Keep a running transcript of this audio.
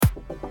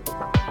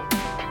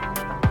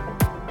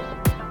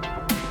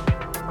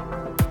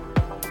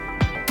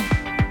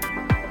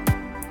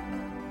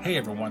Hey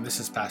everyone, this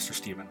is Pastor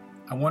Stephen.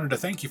 I wanted to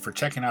thank you for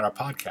checking out our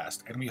podcast,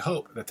 and we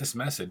hope that this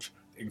message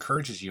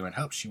encourages you and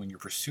helps you in your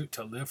pursuit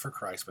to live for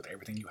Christ with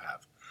everything you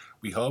have.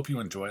 We hope you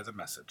enjoy the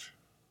message.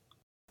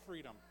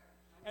 Freedom.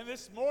 And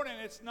this morning,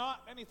 it's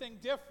not anything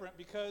different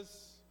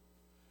because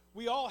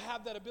we all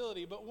have that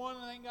ability. But one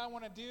thing I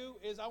want to do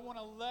is I want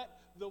to let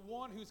the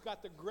one who's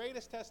got the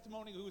greatest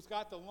testimony, who's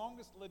got the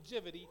longest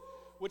longevity,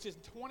 which is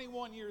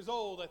 21 years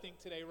old, I think,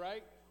 today,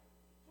 right?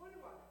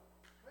 21.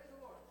 Praise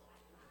the Lord.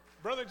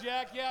 Brother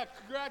Jack, yeah,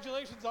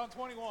 congratulations on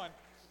 21.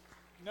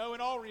 No,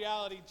 in all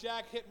reality,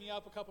 Jack hit me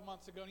up a couple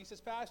months ago, and he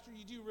says, Pastor,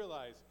 you do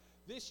realize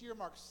this year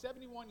marks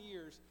 71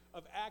 years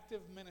of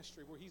active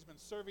ministry where he's been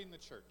serving the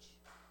church.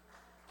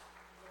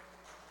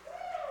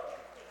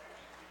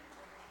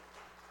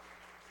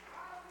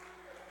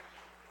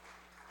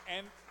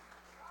 And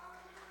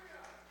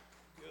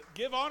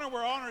give honor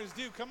where honor is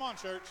due. Come on,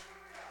 church.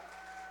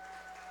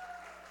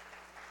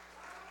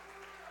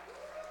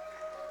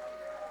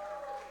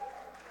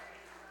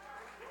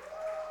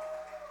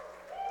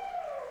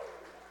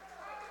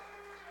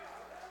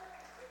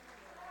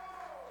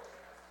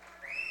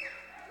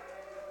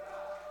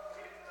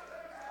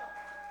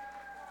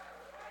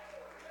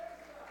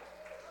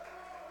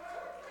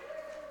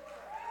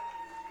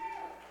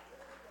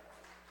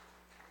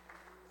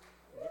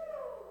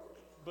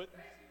 But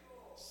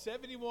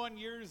 71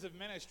 years of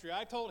ministry.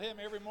 I told him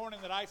every morning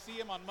that I see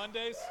him on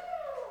Mondays,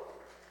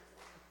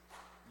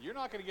 you're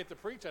not going to get to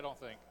preach, I don't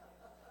think.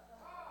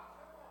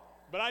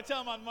 But I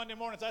tell him on Monday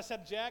mornings, I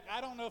said, Jack,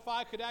 I don't know if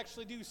I could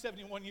actually do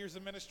 71 years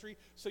of ministry,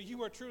 so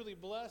you are truly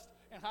blessed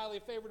and highly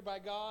favored by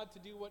God to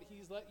do what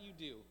he's let you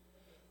do.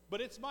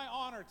 But it's my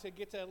honor to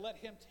get to let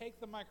him take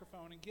the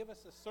microphone and give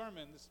us a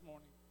sermon this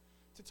morning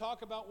to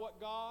talk about what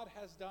God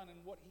has done and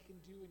what he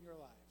can do in your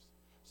lives.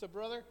 So,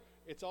 brother,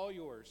 it's all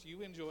yours.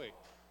 You enjoy.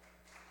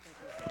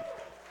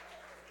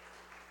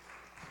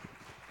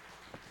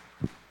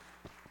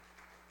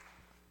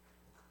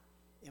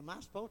 Am I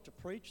supposed to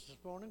preach this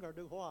morning or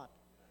do what?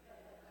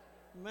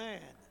 Man,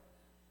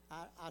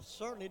 I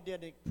certainly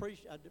didn't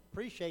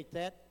appreciate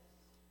that.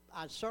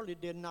 I certainly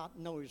did not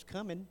know he was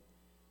coming.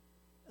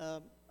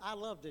 I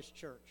love this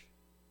church.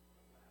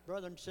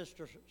 Brother and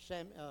sister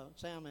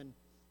Sam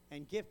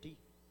and Gifty,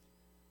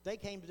 they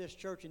came to this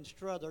church in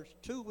Struthers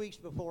 2 weeks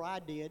before I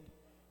did.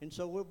 And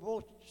so we're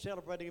both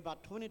celebrating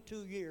about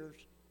 22 years,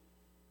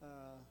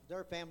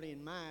 their family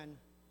and mine,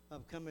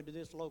 of coming to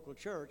this local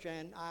church.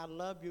 And I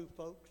love you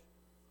folks.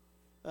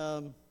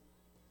 I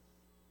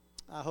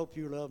hope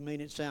you love me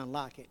and it sounds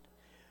like it.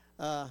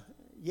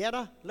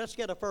 Yetta, let's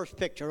get a first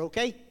picture,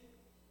 okay?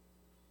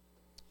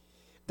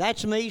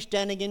 That's me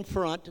standing in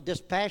front this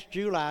past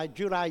July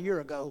a year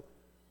ago.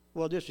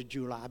 Well, this is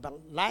July, but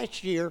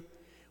last year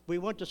we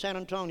went to San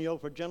Antonio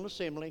for General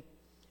Assembly.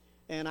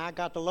 And I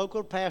got the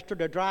local pastor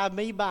to drive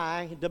me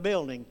by the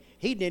building.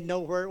 He didn't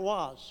know where it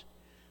was.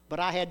 But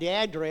I had the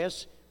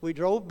address. We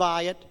drove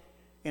by it,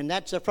 and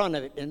that's the front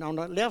of it. And on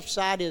the left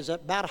side is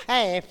about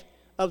half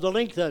of the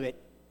length of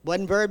it.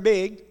 Wasn't very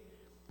big.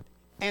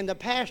 And the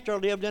pastor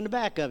lived in the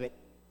back of it.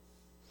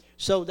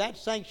 So that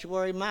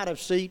sanctuary might have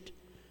seat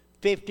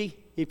 50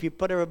 if you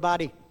put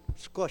everybody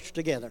squished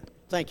together.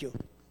 Thank you.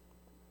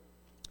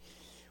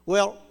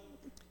 Well,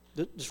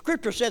 the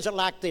scripture says it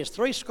like this.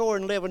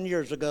 70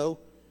 years ago,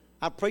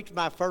 I preached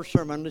my first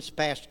sermon this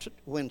past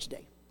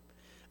Wednesday.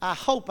 I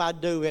hope I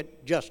do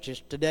it justice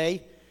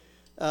today.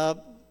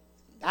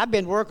 I've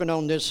been working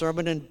on this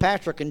sermon, and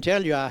Pastor can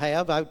tell you I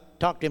have. I've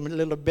talked to him a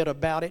little bit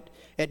about it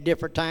at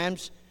different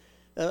times,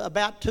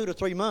 about 2 to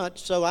 3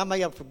 months, so I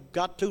may have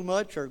forgot too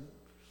much or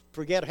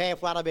forget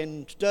half what I've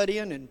been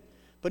studying.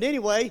 But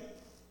anyway,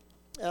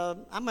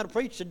 I'm going to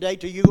preach today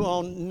to you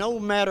on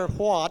no matter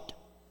what,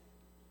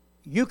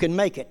 you can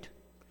make it.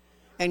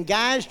 And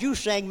guys, you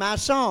sang my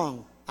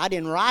song. I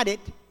didn't write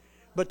it,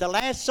 but the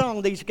last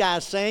song these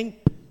guys sang,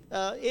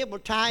 it will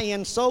tie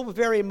in so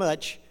very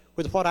much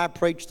with what I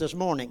preached this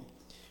morning.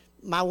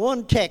 My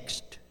one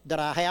text that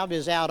I have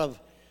is out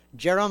of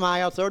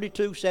Jeremiah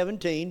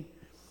 32:17,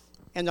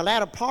 and the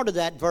latter part of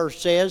that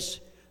verse says,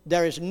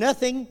 there is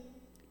nothing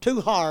too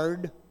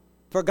hard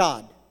for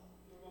God.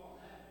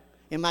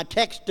 And my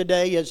text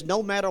today is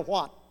no matter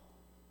what,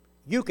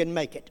 you can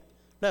make it.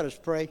 Let us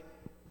pray.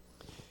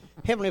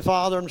 Heavenly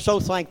Father, I'm so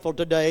thankful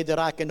today that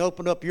I can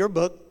open up your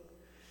book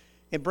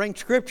and bring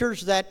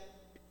scriptures that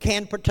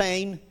can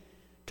pertain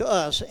to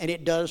us, and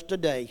it does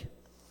today.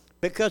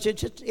 Because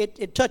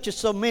it touches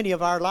so many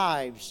of our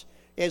lives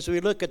as we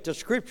look at the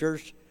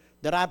scriptures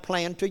that I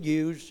plan to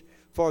use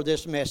for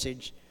this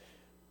message.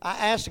 I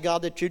ask,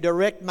 God, that you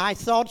direct my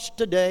thoughts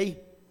today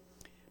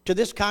to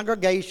this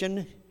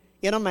congregation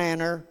in a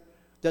manner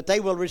that they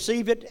will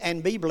receive it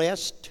and be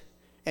blessed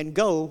and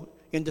go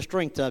in the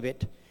strength of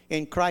it.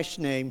 In Christ's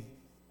name,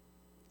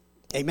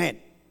 amen.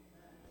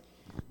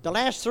 The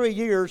last 3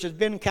 years has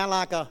been kind of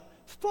like a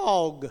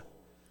fog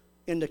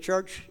in the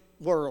church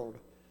world.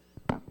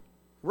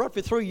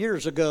 Roughly 3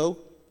 years ago,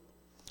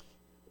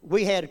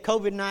 we had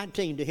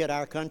COVID-19 to hit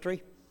our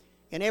country,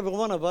 and every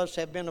one of us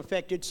have been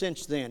affected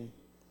since then.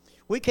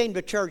 We came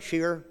to church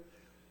here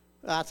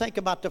I think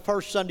about the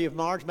first Sunday of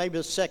March, maybe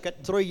the second,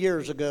 3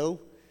 years ago,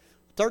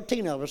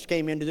 13 of us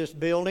came into this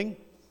building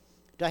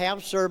to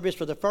have service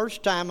for the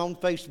first time on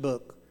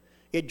Facebook.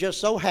 It just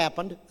so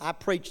happened I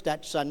preached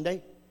that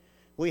Sunday.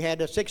 We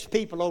had 6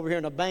 people over here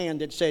in a band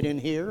that sat in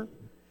here.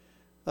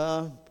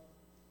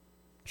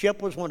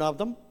 Chip was one of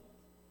them.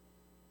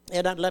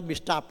 And let me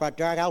stop right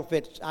there.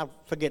 I'll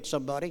forget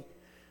somebody.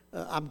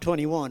 I'm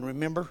 21,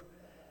 remember?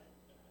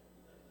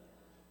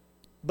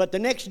 But the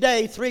next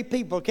day, 3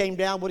 people came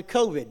down with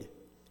COVID.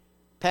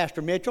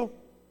 Pastor Mitchell,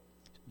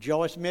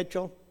 Joyce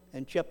Mitchell,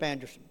 and Chip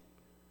Anderson.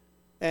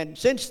 And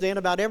since then,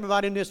 about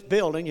everybody in this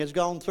building has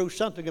gone through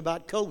something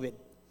about COVID.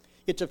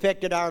 It's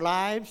affected our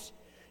lives.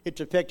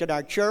 It's affected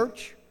our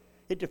church.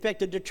 It's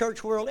affected the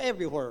church world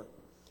everywhere.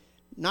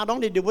 Not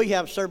only did we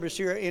have service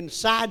here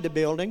inside the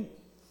building,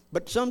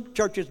 but some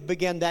churches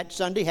began that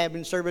Sunday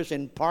having service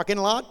in parking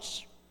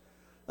lots.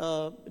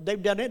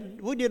 They've done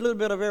it. We did a little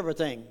bit of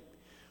everything.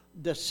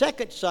 The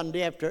second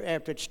Sunday after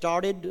it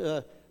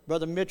started,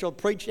 Brother Mitchell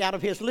preached out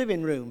of his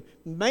living room.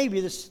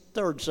 Maybe this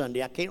third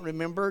Sunday. I can't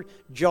remember.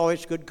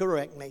 Joyce could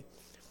correct me.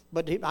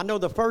 But I know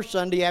the first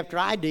Sunday after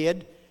I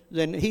did,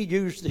 then he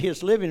used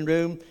his living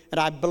room, and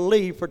I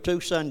believe for 2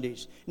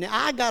 Sundays. Now,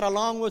 I got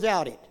along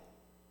without it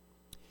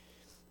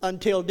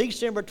until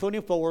December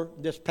 24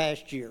 this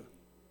past year.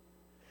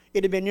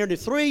 It had been nearly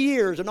 3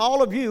 years, and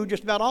all of you,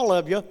 just about all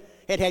of you,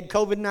 had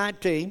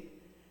COVID-19.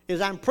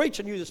 As I'm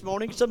preaching you this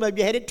morning, some of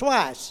you had it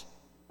twice,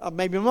 or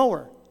maybe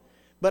more.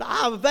 But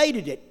I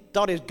evaded it,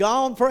 thought it's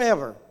gone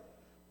forever.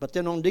 But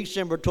then on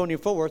December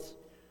 24th,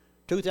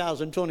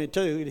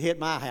 2022, it hit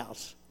my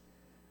house.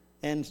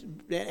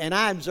 And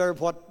I observed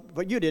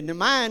what you did. And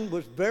mine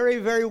was very,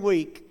 very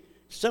weak.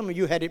 Some of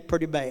you had it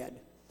pretty bad.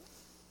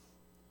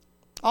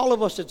 All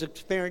of us has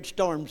experienced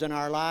storms in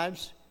our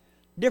lives.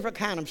 Different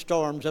kind of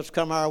storms that's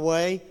come our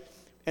way.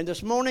 And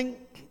this morning,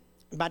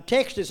 my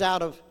text is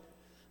out of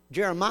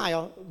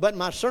Jeremiah, but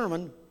my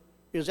sermon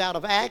is out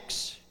of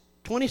Acts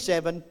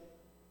 27,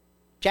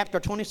 chapter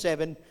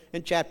 27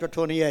 and chapter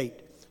 28.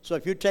 So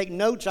if you take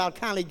notes, I'll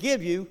kindly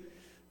give you,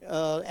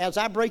 as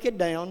I break it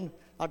down,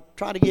 I'll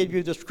try to give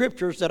you the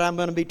scriptures that I'm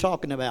going to be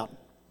talking about.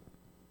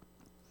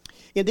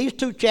 In these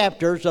 2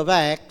 chapters of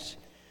Acts,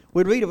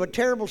 we read of a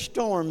terrible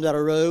storm that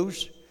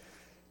arose,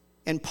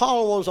 and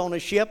Paul was on a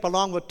ship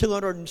along with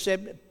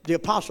the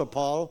Apostle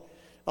Paul,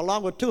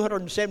 along with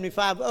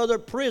 275 other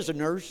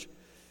prisoners,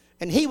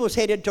 and he was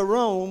headed to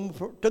Rome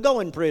to go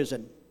in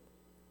prison.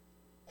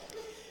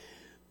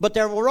 But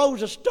there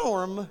arose a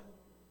storm,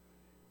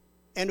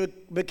 and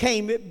it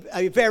became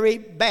a very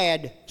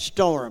bad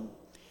storm.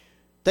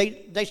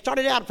 They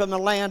started out from the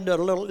land, a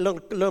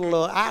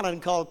little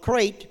island called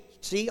Crete,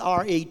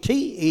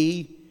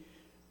 C-R-E-T-E,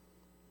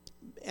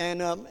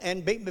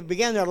 and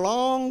began their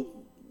long,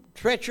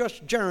 treacherous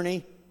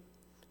journey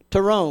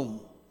to Rome.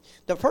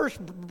 The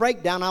first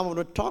breakdown I want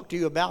to talk to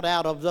you about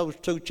out of those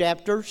 2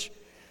 chapters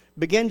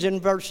begins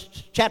in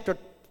chapter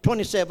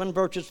 27,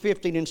 verses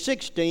 15 and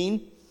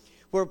 16,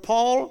 where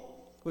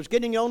Paul was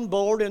getting on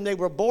board and they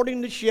were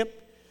boarding the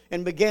ship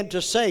and began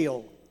to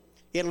sail.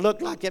 It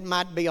looked like it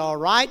might be all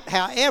right.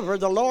 However,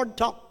 the Lord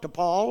talked to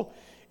Paul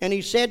and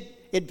he said,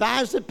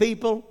 advise the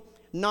people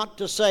not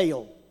to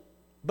sail.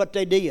 But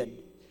they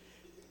did.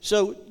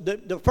 So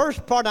the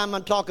first part I'm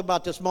going to talk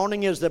about this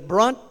morning is the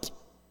brunt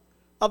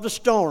of the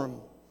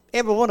storm.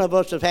 Every one of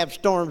us has had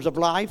storms of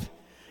life,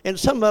 and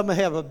some of them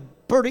have a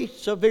pretty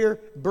severe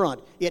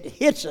brunt. It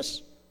hits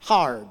us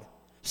hard.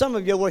 Some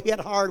of you were hit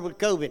hard with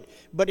COVID,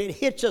 but it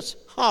hits us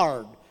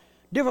hard.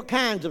 Different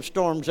kinds of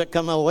storms that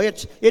come our way.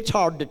 It's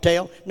hard to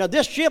tell. Now,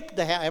 this ship,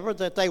 however,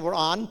 that they were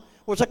on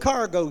was a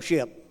cargo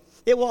ship.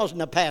 It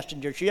wasn't a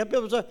passenger ship.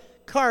 It was a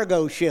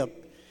cargo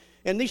ship.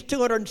 And these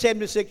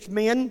 276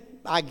 men,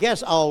 I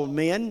guess all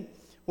men,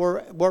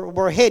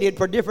 were headed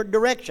for different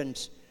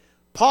directions.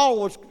 Paul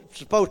was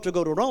supposed to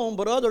go to Rome,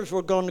 but others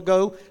were going to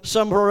go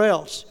somewhere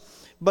else.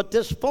 But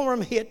the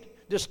storm hit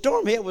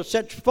with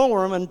such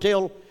form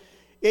until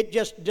it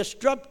just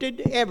disrupted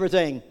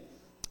everything.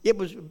 It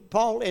was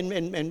Paul,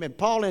 and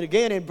Paul, and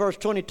again in verse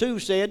 22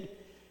 said,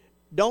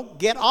 don't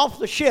get off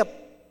the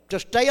ship. To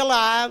stay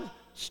alive,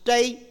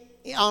 stay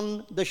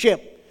on the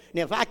ship.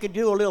 Now, if I could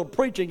do a little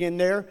preaching in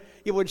there,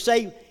 it would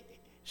say,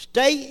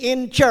 stay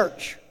in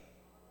church.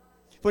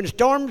 When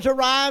storms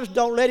arise,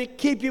 don't let it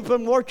keep you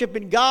from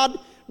worshiping God,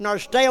 nor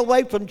stay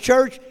away from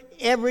church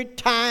every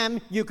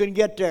time you can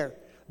get there.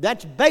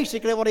 That's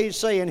basically what he's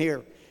saying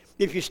here.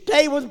 If you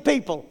stay with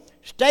people,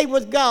 stay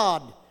with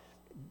God,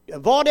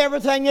 avoid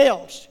everything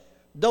else,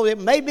 though it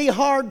may be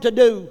hard to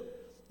do,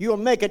 you'll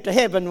make it to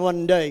heaven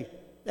one day.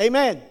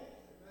 Amen.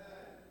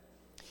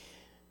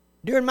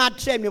 During my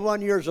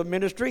 71 years of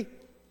ministry,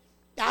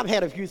 I've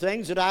had a few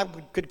things that I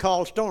could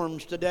call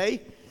storms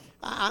today.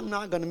 I'm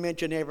not going to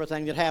mention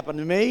everything that happened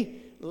to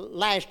me.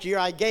 Last year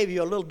I gave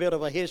you a little bit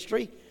of a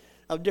history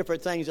of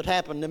different things that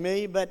happened to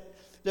me, but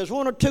there's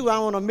 1 or 2 I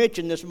want to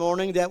mention this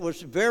morning that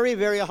was very,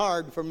 very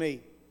hard for me.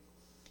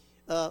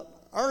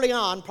 Early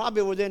on,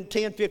 probably within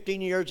 10,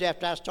 15 years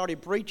after I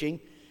started preaching,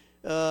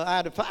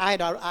 I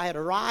had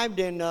arrived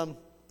in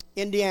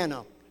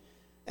Indiana.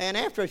 And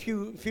after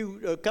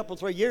a couple,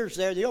 3 years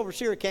there, the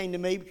overseer came to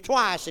me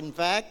twice, in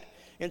fact,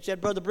 and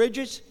said, Brother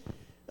Bridges,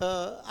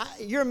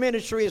 your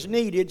ministry is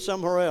needed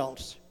somewhere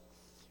else.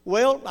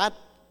 Well,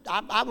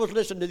 I was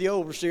listening to the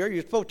overseer.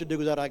 You're supposed to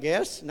do that, I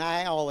guess, and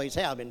I always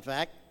have, in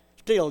fact,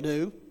 still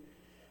do.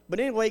 But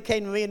anyway, he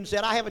came to me and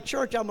said, I have a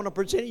church I'm going to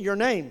present in your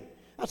name.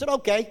 I said,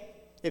 okay,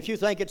 if you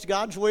think it's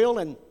God's will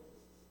and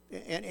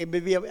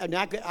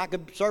I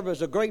could serve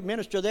as a great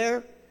minister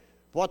there,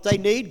 what they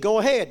need, go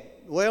ahead.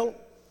 Well,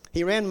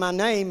 he ran my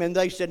name and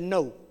they said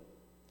no.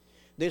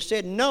 They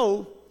said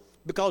no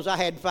because I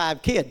had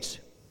 5 kids.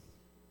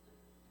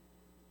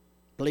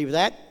 Believe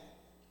that?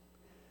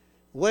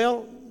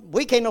 Well,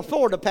 we can't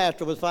afford a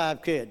pastor with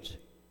 5 kids.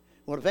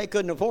 Well, if they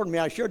couldn't afford me,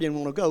 I sure didn't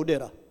want to go,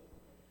 did I?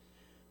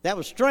 That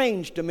was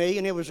strange to me,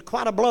 and it was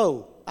quite a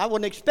blow. I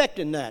wasn't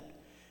expecting that.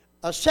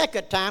 A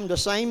second time, the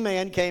same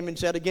man came and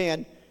said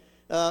again,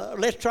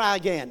 let's try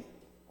again.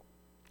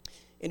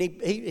 And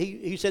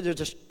he said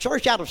there's a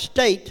church out of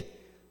state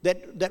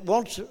that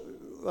wants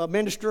a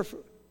minister,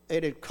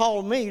 and it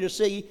called me to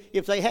see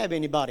if they have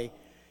anybody.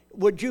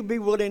 Would you be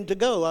willing to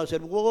go? I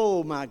said,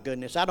 whoa, my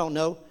goodness, I don't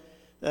know.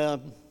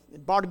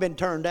 It'd already been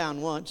turned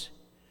down once.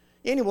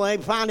 Anyway,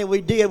 finally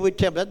we did. We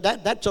tell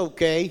that's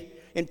okay.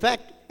 In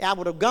fact, I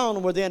would have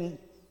gone within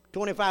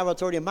 25 or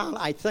 30 miles,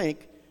 I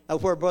think,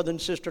 of where Brother and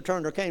Sister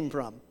Turner came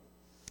from.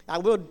 I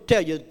will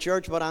tell you the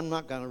church, but I'm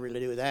not going to really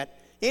do that.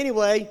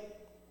 Anyway,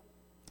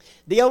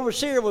 the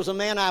overseer was a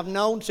man I've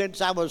known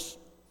since I was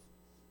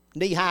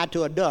knee-high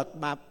to a duck,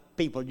 my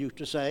people used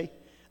to say.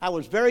 I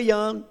was very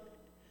young.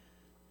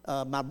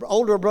 My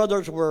older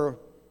brothers were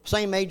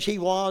same age he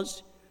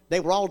was.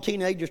 They were all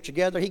teenagers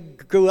together. He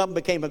grew up and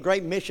became a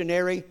great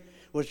missionary,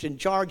 was in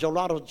charge of a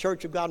lot of the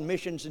Church of God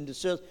missions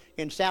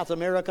in South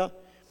America.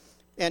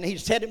 And he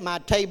sat at my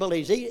table.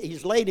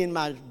 He's laid in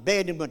my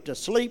bed and went to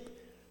sleep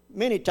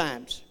many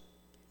times.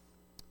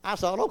 I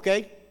thought,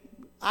 okay,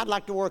 I'd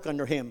like to work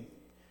under him.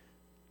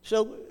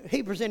 So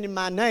he presented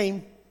my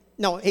name.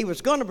 No, he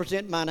was going to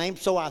present my name,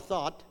 so I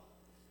thought.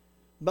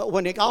 But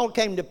when it all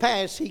came to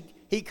pass,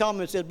 he called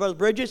me and said, Brother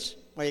Bridges,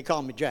 well, he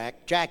called me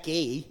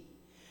Jackie.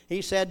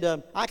 He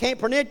said, I can't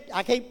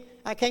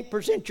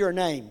present your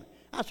name.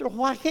 I said, well,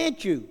 why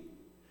can't you?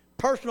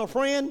 Personal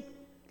friend,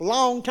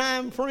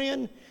 long-time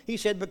friend. He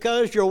said,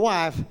 because your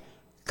wife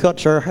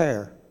cuts her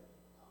hair.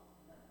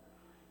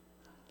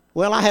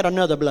 Well, I had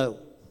another blow.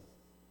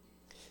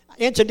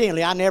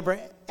 Incidentally, I never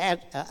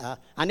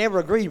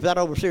agreed with that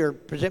overseer to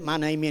present my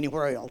name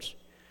anywhere else.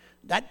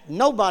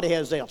 Nobody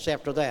has else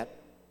after that.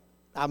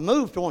 I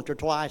moved once or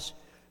twice,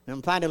 and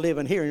I'm finally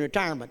living here in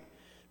retirement.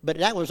 But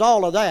that was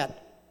all of that.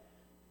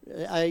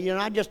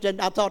 I just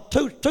didn't. I thought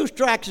two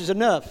strikes is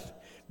enough.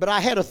 But I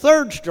had a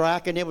third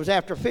strike, and it was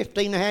after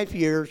 15 and a half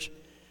years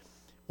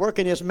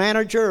working as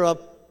manager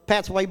of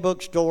Pathway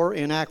Bookstore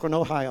in Akron,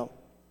 Ohio.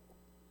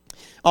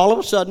 All of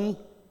a sudden,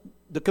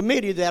 the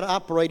committee that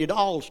operated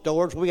all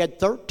stores, we had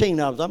 13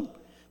 of them.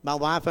 My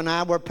wife and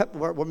I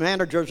were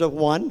managers of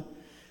one.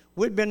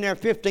 We'd been there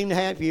 15 and a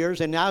half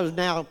years, and I was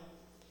now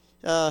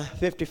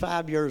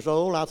 55 years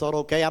old. I thought,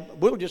 okay,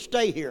 we'll just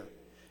stay here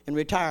and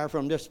retire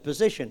from this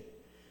position.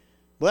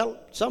 Well,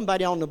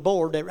 somebody on the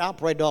board that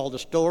operated all the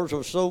stores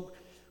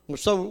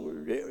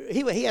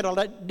he had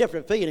a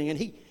different feeling, and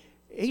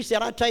he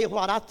said, I tell you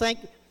what, I think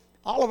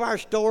all of our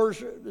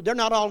stores, they're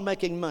not all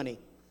making money.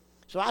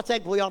 So I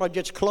think we ought to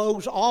just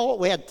close all.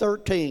 We had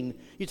 13.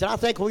 He said, I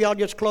think we ought to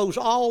just close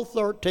all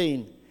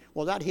 13.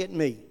 Well, that hit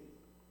me.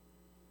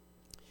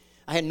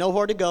 I had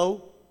nowhere to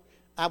go.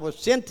 I was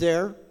sent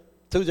there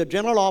through the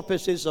general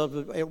offices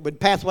with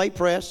Pathway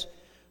Press.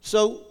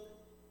 So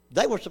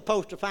they were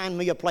supposed to find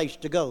me a place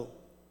to go.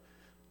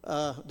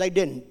 They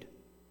didn't.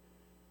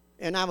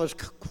 And I was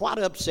quite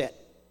upset.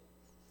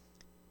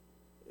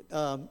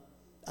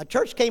 A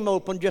church came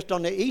open just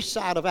on the east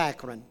side of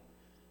Akron.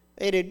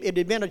 It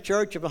had been a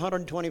church of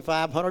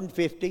 125,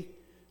 150.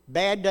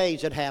 Bad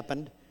days had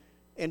happened,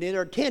 and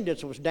their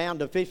attendance was down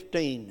to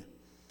 15.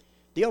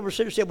 The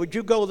overseer said, would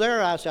you go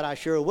there? I said, I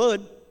sure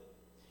would.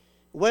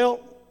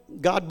 Well,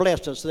 God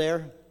blessed us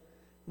there.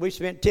 We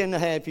spent 10 and a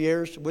half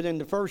years. Within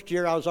the first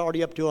year, I was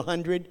already up to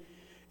 100,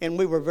 and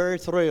we were very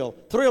thrilled.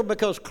 Thrilled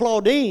because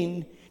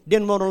Claudine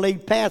didn't want to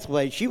leave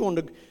Pathway. She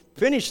wanted to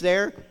finish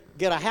there,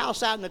 get a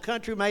house out in the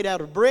country made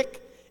out of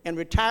brick, and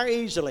retire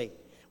easily.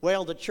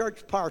 Well, the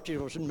church party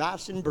was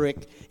nice and brick,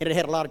 and it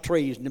had a lot of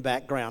trees in the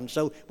background,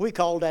 so we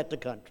called that the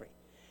country.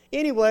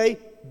 Anyway,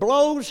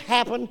 blows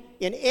happen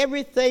in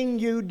everything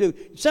you do.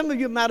 Some of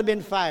you might have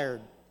been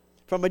fired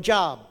from a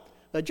job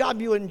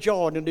you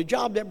enjoyed, and a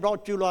job that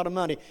brought you a lot of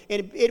money.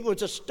 And it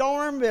was a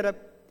storm that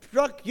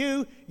struck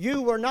you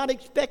were not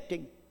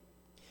expecting.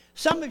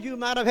 Some of you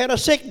might have had a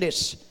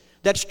sickness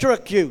that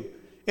struck you,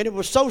 and it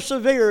was so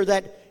severe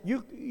that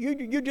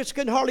you just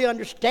couldn't hardly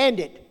understand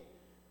it.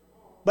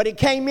 But it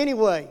came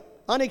anyway,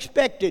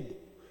 unexpected.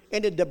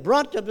 And the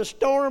brunt of the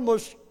storm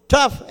was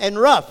tough and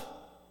rough.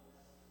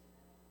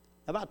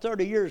 About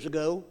 30 years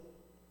ago,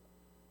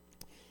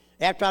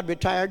 after I'd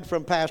retired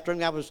from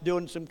pastoring, I was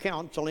doing some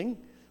counseling,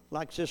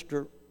 like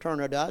Sister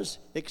Turner does,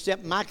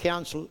 except my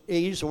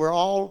counselees were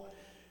all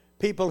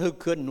people who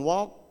couldn't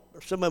walk.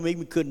 Some of them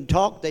even couldn't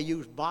talk. They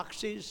used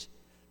boxes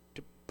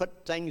to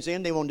put things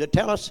in. They wanted to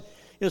tell us.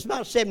 It was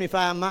about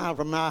 75 miles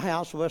from my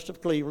house west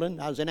of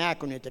Cleveland. I was in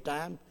Akron at the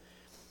time.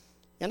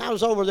 And I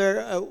was over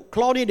there.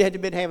 Claudine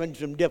had been having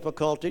some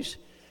difficulties,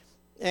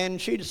 and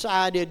she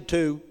decided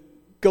to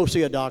go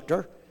see a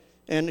doctor.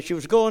 And she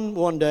was going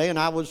one day, and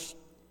I was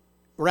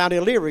around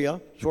Elyria,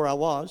 that's where I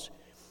was,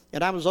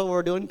 and I was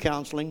over doing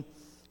counseling.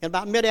 And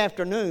about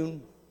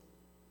mid-afternoon,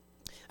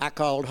 I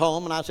called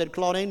home, and I said,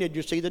 Claudine, did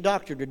you see the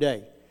doctor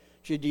today?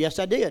 She said, yes,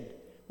 I did.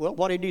 Well,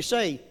 what did he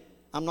say?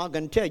 I'm not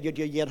going to tell you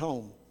till you get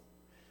home.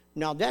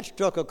 Now, that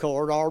struck a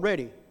chord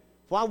already.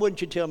 Why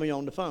wouldn't you tell me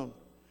on the phone?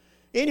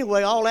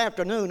 Anyway, all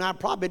afternoon, I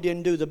probably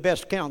didn't do the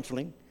best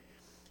counseling.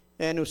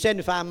 And it was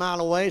 75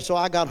 miles away, so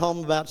I got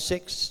home about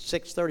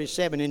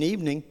 6:37 in the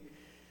evening.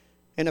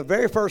 And the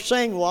very first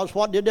thing was,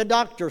 what did the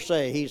doctor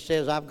say? He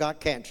says, I've got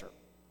cancer.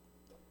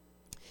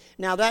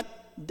 Now,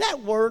 that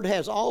word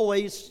has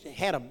always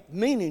had a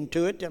meaning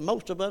to it that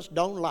most of us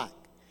don't like.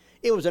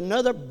 It was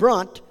another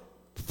brunt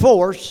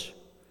force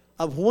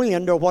of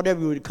wind, or whatever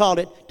you would call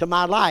it, to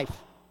my life.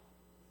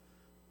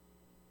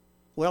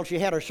 Well, she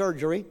had her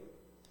surgery,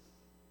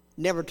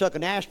 never took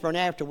an aspirin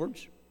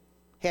afterwards,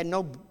 had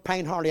no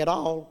pain hardly at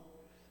all,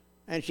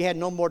 and she had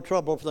no more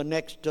trouble for the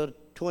next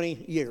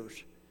 20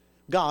 years.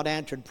 God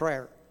answered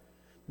prayer.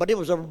 But it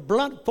was a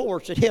blunt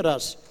force that hit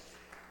us.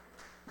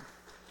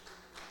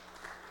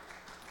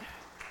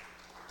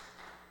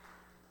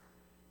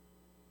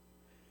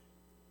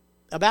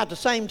 About the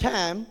same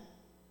time,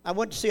 I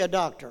went to see a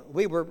doctor.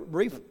 We were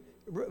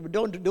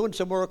doing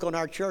some work on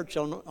our church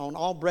on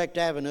Albrecht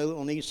Avenue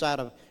on the east side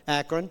of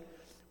Akron.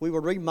 We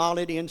were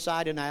remodeling it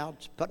inside and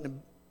out, putting a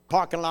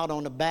parking lot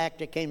on the back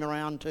that came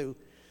around to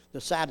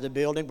the side of the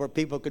building where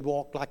people could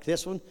walk like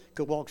this one,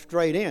 could walk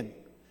straight in.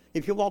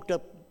 If you walked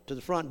up to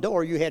the front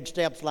door, you had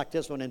steps like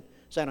this one in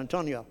San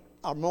Antonio,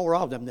 or more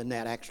of them than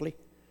that, actually.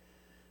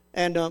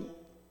 And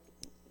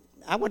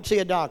I went to see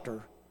a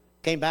doctor.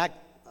 Came back,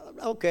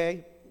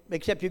 okay,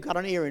 except you got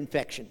an ear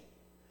infection.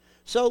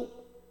 So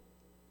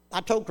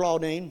I told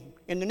Claudine,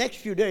 in the next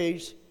few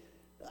days,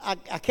 I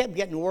kept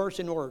getting worse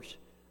and worse.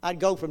 I'd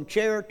go from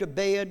chair to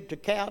bed to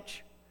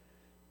couch.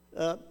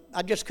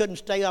 I just couldn't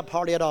stay up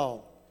hardly at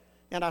all.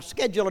 And I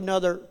scheduled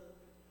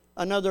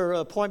another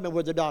appointment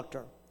with the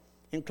doctor.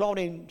 And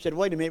Claudine said,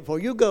 wait a minute, before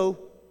you go,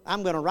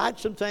 I'm going to write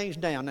some things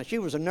down. Now, she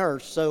was a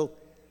nurse, so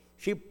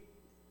she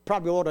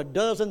probably wrote a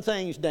dozen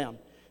things down.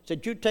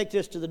 Said, you take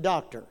this to the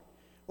doctor.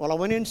 Well, I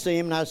went in and see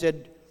him, and I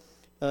said,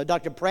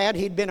 Dr. Pratt,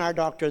 he'd been our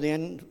doctor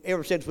then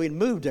ever since we'd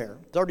moved there,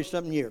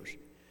 30-something years.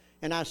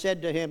 And I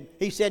said to him,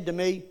 he said to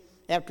me,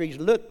 after he's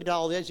looked at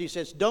all this, he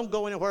says, don't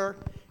go anywhere.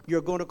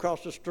 You're going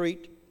across the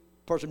street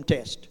for some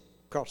tests.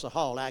 Across the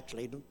hall,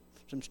 actually,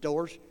 some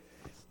stores.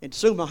 It's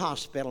Suma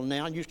Hospital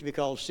now. It used to be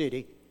called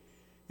City.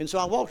 And so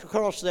I walked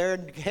across there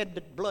and had the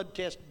blood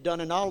test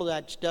done and all of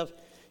that stuff.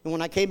 And when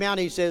I came out,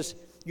 he says,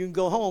 you can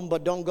go home,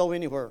 but don't go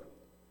anywhere.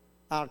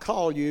 I'll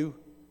call you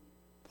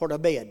for the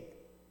bed,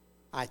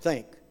 I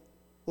think.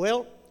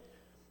 Well,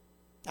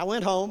 I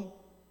went home.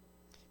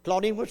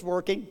 Claudine was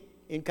working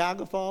in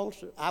Cuyahoga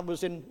Falls. I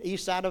was in the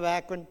east side of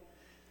Akron.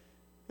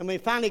 And when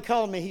he finally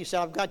called me, he said,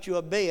 I've got you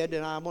a bed,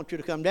 and I want you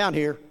to come down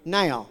here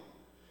now.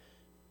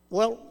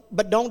 Well,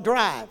 but don't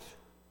drive.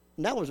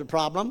 And that was a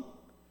problem.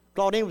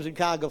 Claudine was in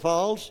Cuyahoga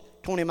Falls,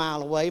 20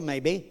 miles away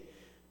maybe.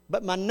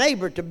 But my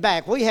neighbor to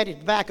back, we had at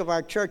the back of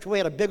our church, we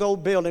had a big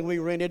old building we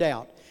rented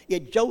out.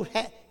 It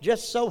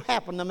just so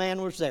happened the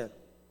man was there.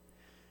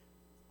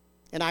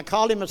 And I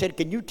called him and said,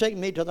 can you take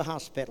me to the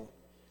hospital?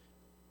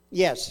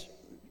 Yes.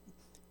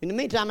 In the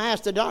meantime, I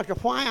asked the doctor,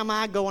 why am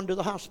I going to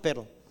the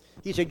hospital?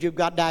 He said, you've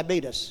got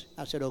diabetes.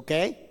 I said,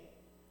 okay.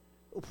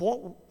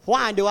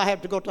 Why do I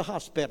have to go to the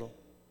hospital?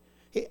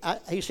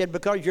 He said,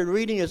 because your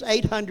reading is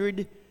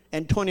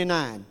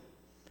 829.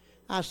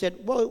 I said,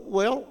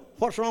 well,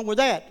 what's wrong with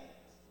that?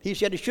 He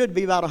said, it should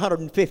be about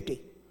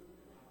 150.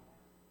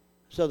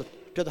 So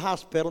to the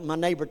hospital, my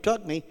neighbor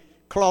took me.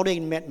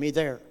 Claudine met me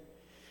there.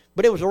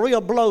 But it was a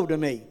real blow to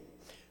me.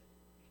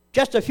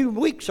 Just a few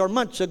weeks or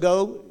months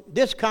ago,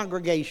 this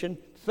congregation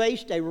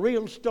faced a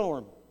real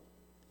storm.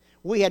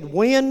 We had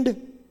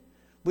wind,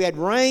 we had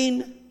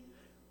rain,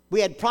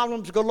 we had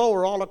problems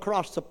galore all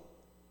across the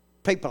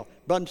people.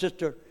 Brother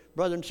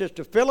and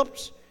Sister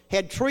Phillips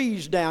had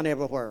trees down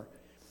everywhere.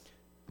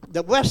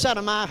 The west side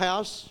of my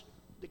house,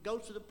 that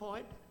goes to the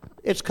point,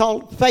 it's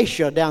called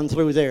fascia down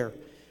through there.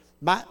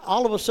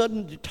 All of a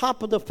sudden, the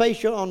top of the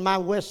fascia on my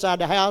west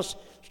side of the house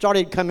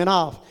started coming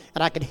off,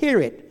 and I could hear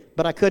it,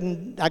 but I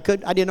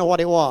didn't know what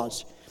it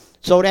was.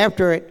 So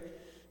after it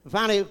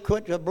finally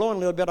quit blowing a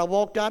little bit, I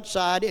walked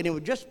outside, and it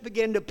would just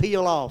begin to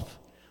peel off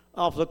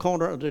the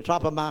corner of the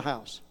top of my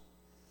house.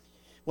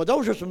 Well,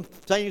 those are some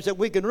things that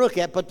we can look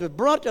at, but the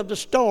brunt of the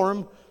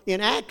storm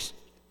in Acts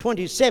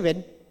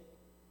 27,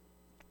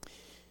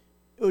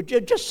 it was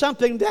just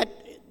something that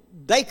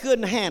they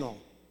couldn't handle.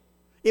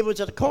 It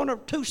was at the corner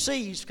of two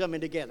seas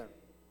coming together.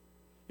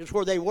 is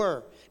where they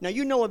were. Now,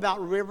 you know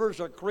about rivers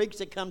or creeks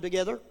that come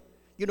together.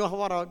 You know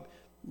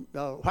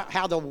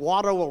how the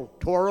water will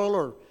twirl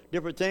or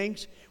different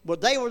things. Well,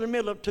 they were in the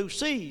middle of two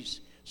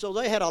seas, so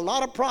they had a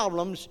lot of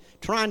problems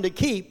trying to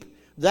keep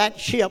that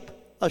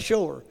ship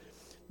ashore.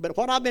 But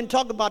what I've been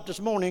talking about this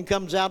morning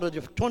comes out of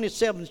the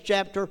 27th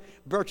chapter,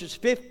 verses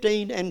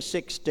 15 and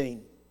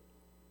 16.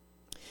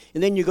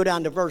 And then you go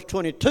down to verse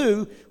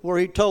 22, where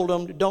he told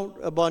them, don't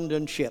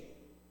abandon ship.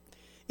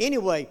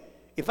 Anyway,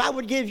 if I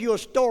would give you a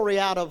story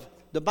out of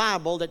the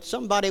Bible that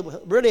somebody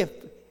really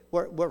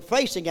were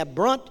facing a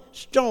brunt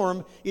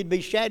storm, it'd be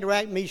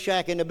Shadrach,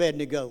 Meshach, and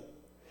Abednego.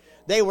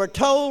 They were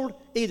told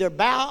either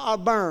bow or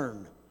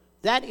burn.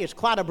 That is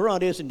quite a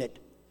brunt, isn't it?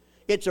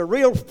 It's a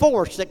real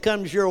force that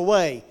comes your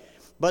way.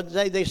 But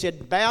they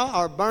said,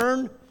 bow or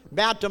burn,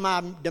 bow to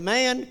my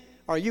demand,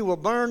 or you will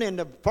burn, and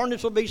the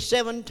furnace will be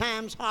 7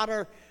 times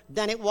hotter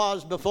than it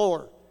was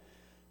before.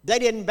 They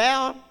didn't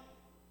bow.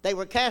 They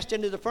were cast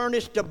into the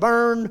furnace to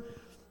burn.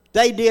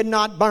 They did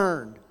not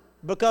burn,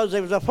 because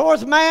there was a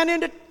fourth man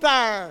in the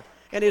fire,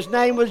 and his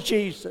name was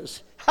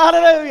Jesus.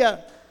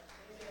 Hallelujah.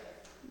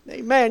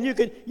 Amen. You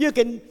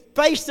can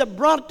face the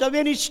brunt of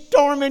any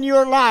storm in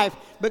your life,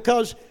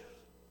 because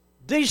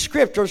these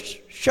scriptures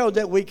show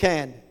that we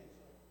can.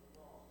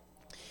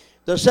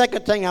 The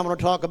second thing I'm going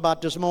to talk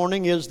about this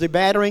morning is the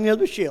battering of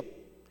the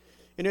ship.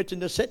 And it's in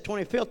the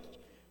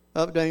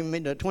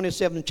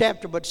 27th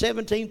chapter, but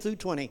 17 through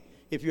 20,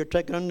 if you're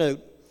taking a note.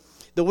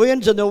 The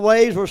winds and the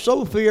waves were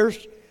so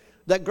fierce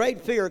that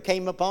great fear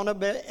came upon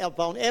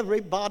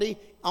everybody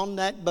on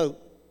that boat.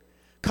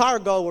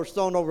 Cargo was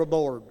thrown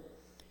overboard.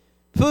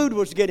 Food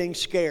was getting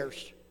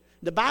scarce.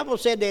 The Bible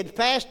said they had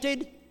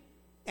fasted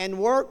and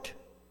worked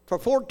for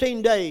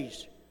 14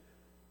 days.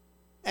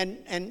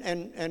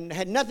 And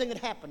had nothing had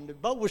happened. The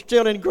boat was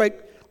still in great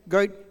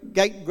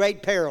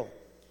peril.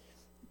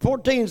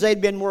 14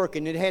 they'd been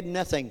working, it had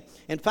nothing.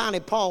 And finally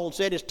Paul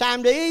said, it's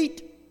time to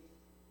eat.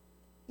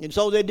 And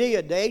so they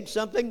did. They ate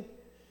something, and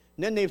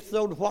then they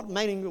threw what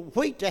remaining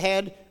wheat they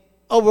had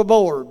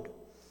overboard.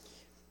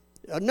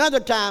 Another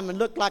time it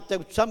looked like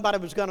somebody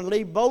was going to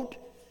leave boat,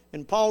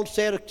 and Paul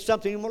said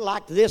something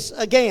like this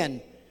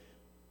again: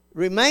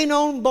 remain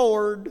on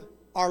board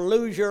or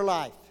lose your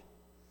life.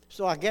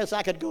 So I guess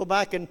I could go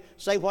back and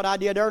say what I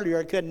did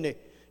earlier, couldn't I?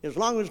 As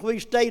long as we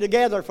stay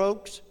together,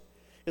 folks,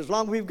 as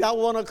long as we've got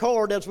one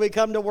accord as we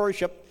come to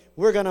worship,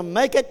 we're going to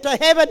make it to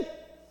heaven.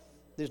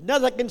 There's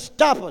nothing that can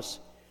stop us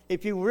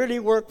if you really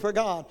work for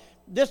God.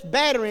 This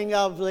battering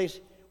of this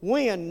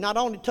wind not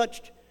only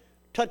touched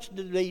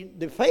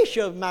the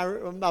fascia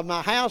of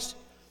my house,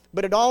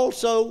 but it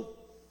also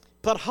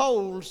put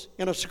holes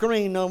in a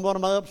screen on one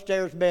of my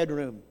upstairs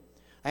bedroom.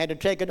 I had to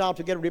take it off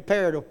to get it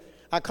repaired.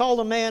 I called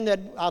the man that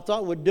I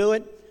thought would do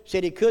it,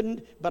 said he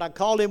couldn't, but I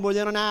called him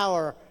within an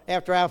hour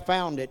after I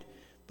found it.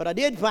 But I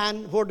did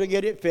find where to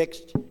get it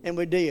fixed, and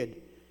we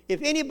did.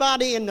 If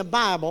anybody in the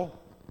Bible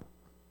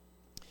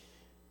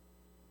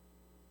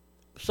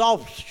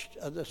saw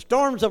the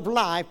storms of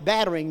life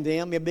battering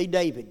them, it'd be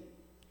David.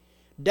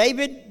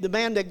 David, the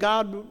man that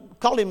God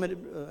called him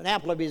an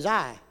apple of his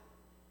eye.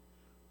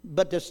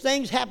 But there's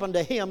things happened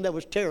to him that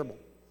was terrible.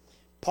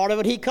 Part of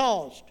it he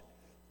caused.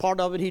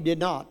 Part of it he did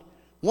not.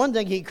 One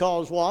thing he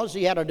caused was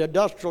he had an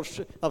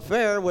adulterous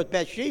affair with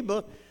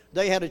Bathsheba.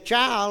 They had a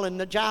child, and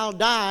the child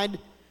died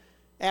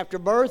after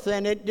birth,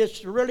 and it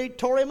just really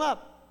tore him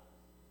up.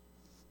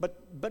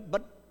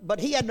 But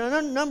he had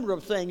a number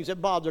of things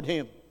that bothered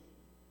him.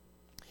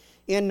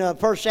 In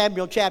 1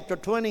 Samuel chapter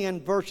 20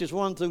 and verses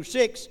 1 through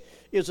 6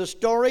 is a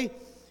story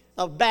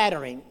of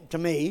battering, to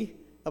me,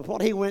 of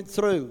what he went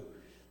through.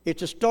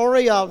 It's a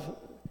story of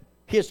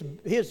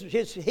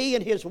he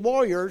and his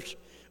warriors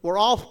were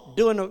off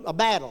doing a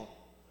battle.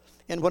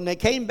 And when they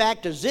came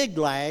back to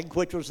Ziklag,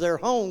 which was their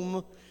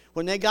home,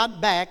 when they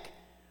got back,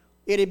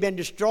 it had been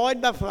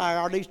destroyed by fire,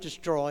 or at least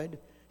destroyed.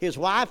 His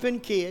wife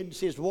and kids,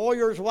 his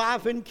warrior's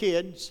wife and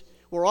kids,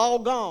 were all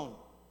gone.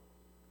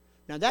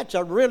 Now that's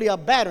really a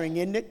battering,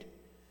 isn't it?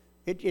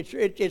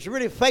 It's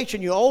really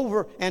facing you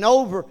over and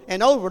over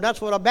and over. That's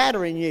what a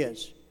battering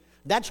is.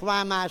 That's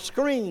why my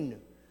screen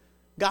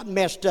got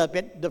messed up.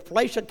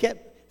 The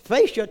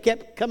fascia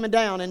kept coming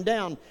down and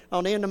down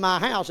on the end of my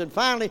house, and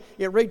finally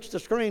it reached the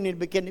screen and it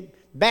began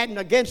batting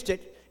against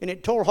it, and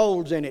it tore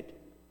holes in it.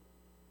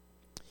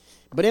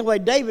 But anyway,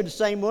 David the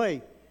same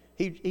way.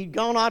 He'd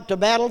gone out to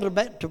battle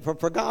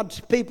for God's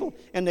people,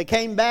 and they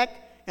came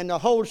back, and the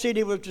whole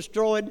city was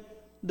destroyed.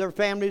 Their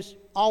families,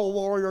 all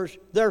warriors,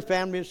 their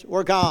families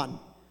were gone.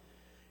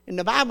 And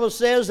the Bible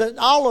says that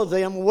all of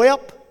them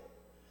wept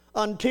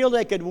until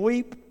they could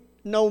weep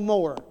no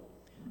more.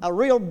 A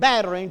real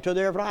battering to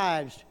their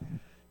lives,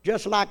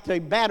 just like the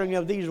battering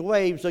of these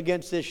waves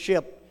against this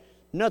ship.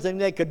 Nothing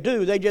they could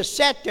do. They just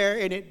sat there,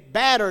 and it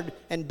battered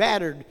and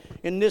battered.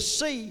 In this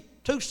sea,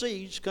 two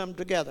seas come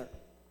together.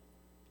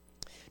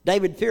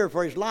 David feared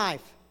for his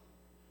life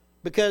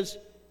because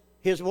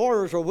his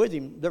warriors were with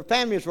him. Their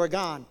families were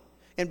gone.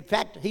 In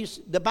fact,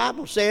 the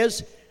Bible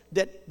says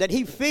that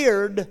he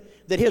feared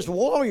that his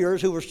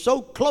warriors, who were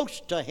so close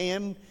to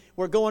him,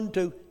 were going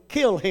to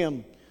kill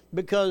him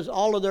because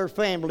all of their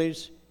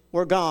families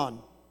were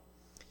gone.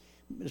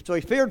 So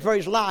he feared for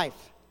his life,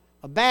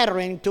 a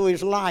battering to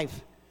his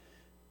life.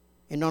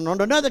 And on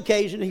another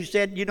occasion, he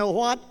said, you know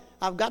what?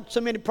 I've got so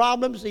many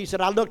problems. He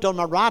said, I looked on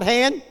my right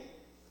hand,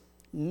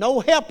 no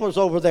help was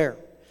over there.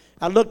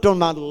 I looked on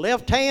my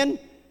left hand,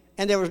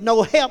 and there was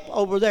no help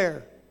over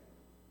there.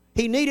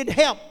 He needed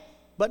help,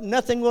 but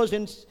nothing was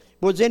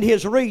in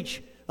his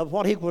reach of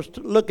what he was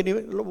looking,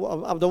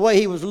 of the way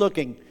he was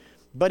looking.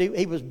 But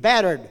he was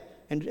battered,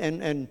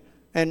 and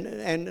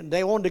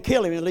they wanted to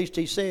kill him, at least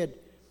he said.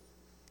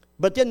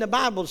 But then the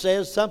Bible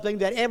says something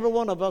that every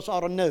one of us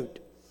ought to note.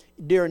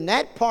 During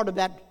that part of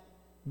that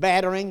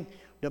battering,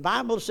 the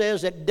Bible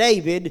says that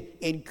David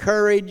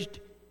encouraged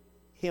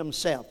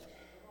himself.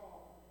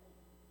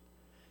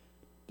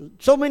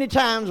 So many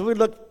times we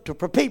look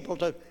for people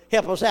to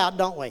help us out,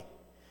 don't we?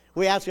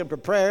 We ask them for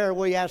prayer.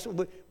 We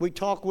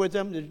talk with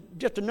them. There's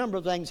just a number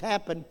of things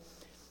happen.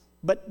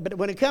 But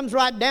when it comes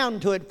right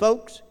down to it,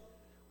 folks,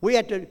 we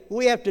have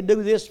to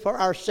do this for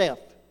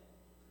ourselves.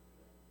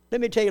 Let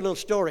me tell you a little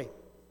story.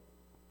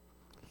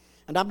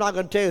 And I'm not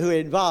going to tell you who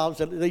it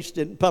involves, at least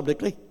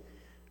publicly.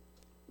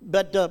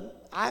 But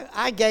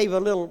I gave a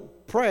little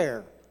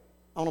prayer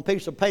on a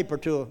piece of paper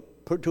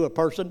to a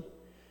person,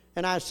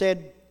 and I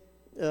said,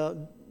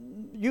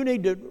 "You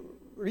need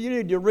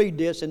to read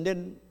this and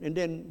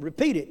then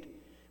repeat it."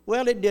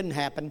 Well, it didn't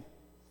happen.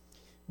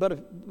 But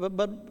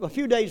a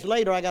few days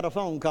later, I got a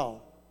phone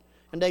call,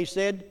 and they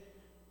said,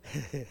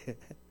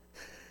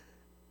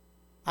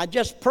 "I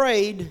just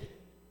prayed."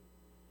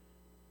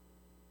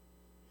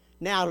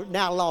 Now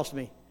I lost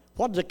me.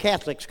 What do the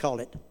Catholics call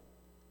it?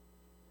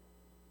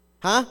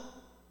 Huh?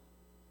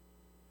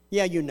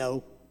 Yeah, you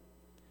know.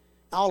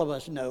 All of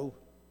us know.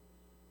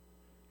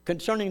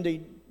 Concerning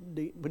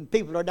the when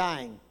people are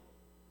dying.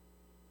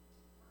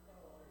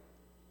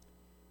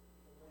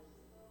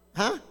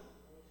 Huh?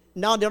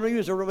 No, they don't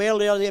use a well,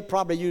 they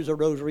probably use a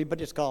rosary, but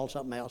it's called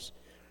something else.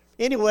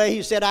 Anyway,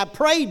 he said, I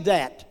prayed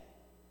that.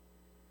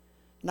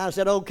 And I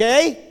said,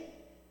 okay,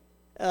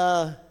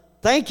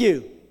 thank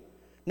you.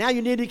 Now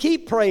you need to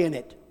keep praying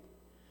it.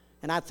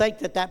 And I think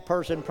that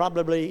person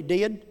probably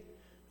did.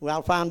 Well,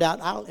 I'll find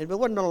out. If it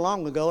wasn't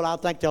long ago, I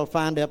think they'll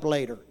find out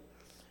later.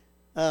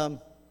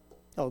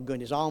 Oh,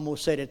 goodness, I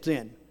almost said it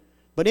then.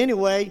 But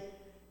anyway,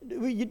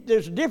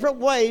 there's different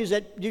ways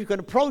that you can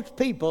approach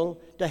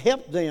people to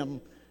help them.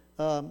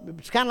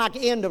 It's kind of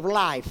like end of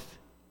life.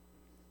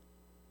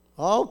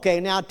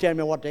 Okay, now tell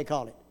me what they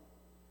call it.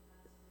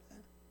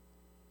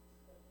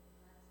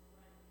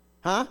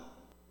 Huh?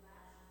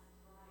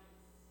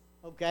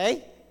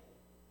 Okay.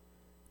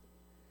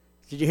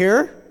 Did you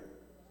hear?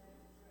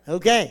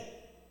 Okay.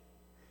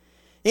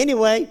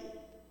 Anyway,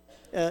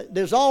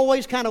 there's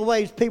always kind of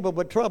ways people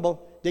with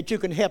trouble that you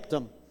can help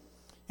them.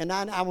 And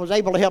I was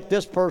able to help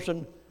this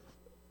person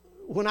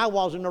when I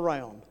wasn't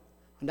around.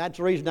 And that's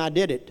the reason I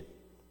did it.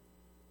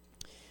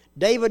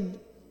 David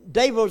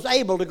was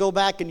able to go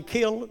back and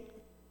kill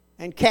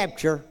and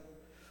capture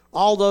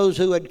all those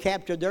who had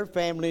captured their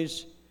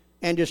families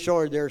and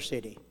destroyed their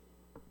city.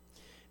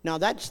 Now,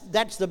 that's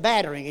the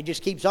battering. It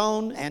just keeps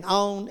on and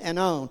on and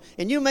on.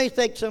 And you may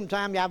think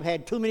sometime I've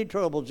had too many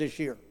troubles this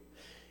year.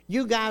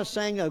 You guys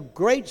sang a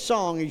great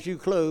song as you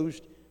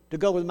closed to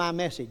go with my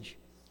message.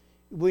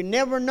 We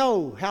never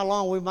know how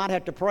long we might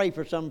have to pray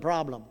for some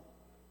problem.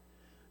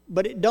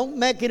 But it don't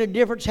make any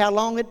difference how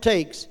long it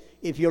takes.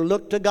 If you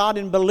look to God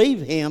and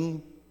believe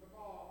Him,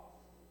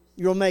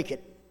 you'll make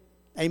it.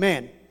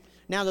 Amen.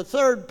 Now, the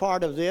third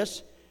part of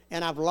this,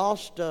 and I've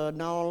lost,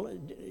 no,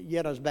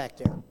 Yetta's back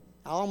there.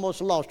 I almost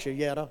lost you,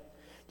 Yetta.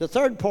 The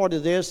third part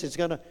of this is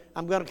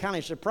I'm going to kind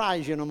of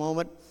surprise you in a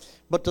moment.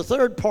 But the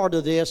third part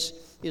of this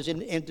is in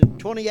the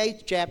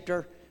 28th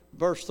chapter,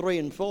 verse 3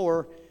 and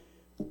 4.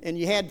 And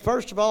you had,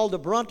 first of all, the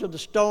brunt of the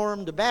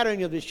storm, the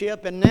battering of the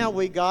ship, and now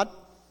we got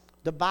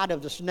the bite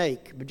of the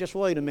snake. But just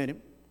wait a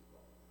minute.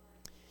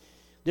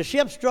 The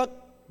ship struck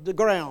the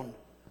ground.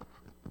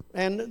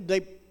 And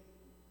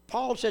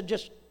Paul said,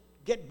 just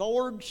get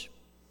boards.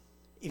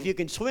 If you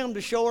can swim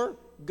to shore,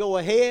 go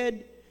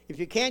ahead. If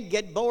you can't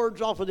get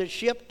boards off of the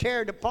ship,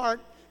 tear it apart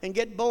and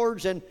get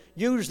boards and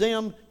use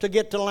them to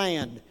get to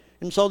land.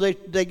 And so those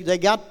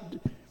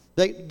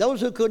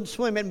who couldn't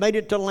swim it made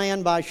it to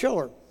land by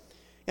shore.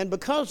 And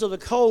because of the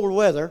cold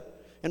weather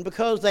and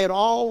because they had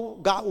all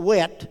got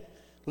wet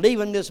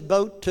leaving this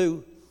boat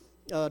to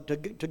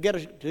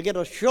get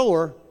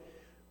ashore,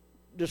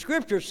 the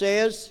scripture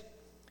says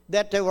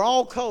that they were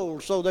all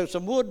cold. So there's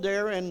some wood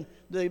there, and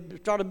they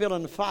started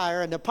building a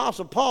fire. And the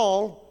Apostle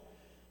Paul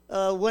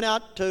went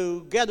out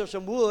to gather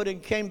some wood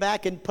and came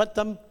back and put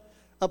them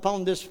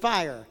upon this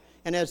fire.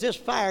 And as this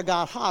fire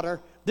got hotter,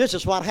 this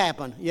is what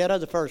happened. Yeah,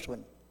 the first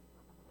one.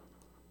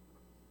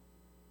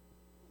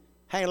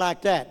 How you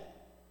like that?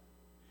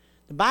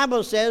 The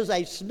Bible says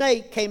a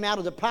snake came out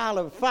of the pile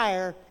of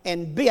fire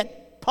and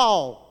bit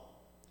Paul.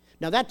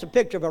 Now that's a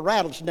picture of a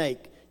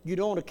rattlesnake. You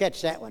don't want to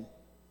catch that one.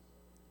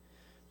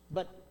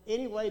 But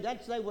anyway,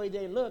 that's the way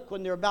they look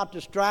when they're about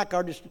to strike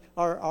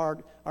or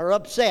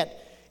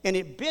upset. and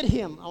it bit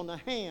him on the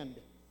hand,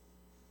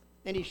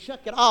 and he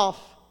shook it off,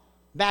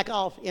 back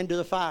off into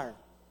the fire.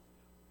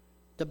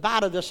 The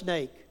bite of the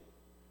snake.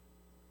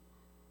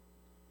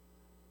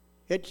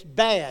 It's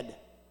bad.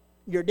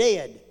 You're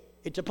dead.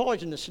 It's a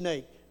poisonous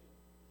snake.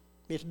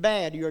 It's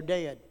bad. You're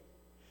dead.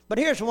 But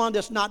here's one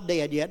that's not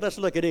dead yet. Let's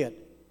look at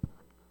it.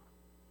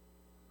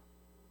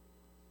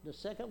 The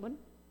second one.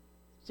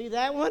 See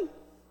that one?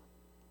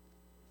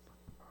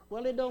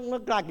 Well, it don't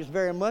look like it's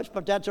very much,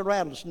 but that's a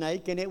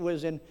rattlesnake, and it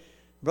was in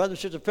Brother and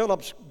Sister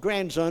Philip's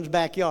grandson's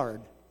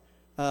backyard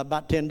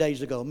about 10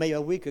 days ago, maybe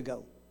a week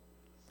ago.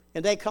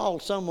 And they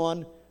called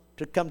someone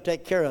to come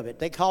take care of it.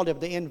 They called it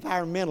the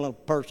environmental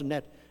person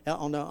that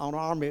on the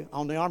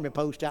army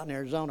post out in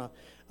Arizona.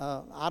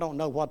 I don't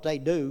know what they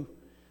do,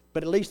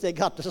 but at least they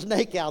got the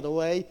snake out of the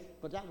way.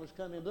 But that was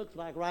coming, looks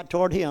like, right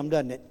toward him,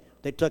 doesn't it?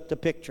 They took the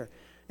picture.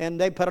 And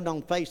they put it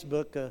on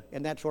Facebook,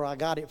 and that's where I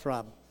got it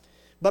from.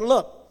 But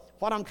look,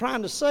 what I'm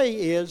trying to say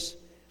is,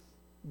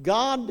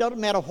 God, doesn't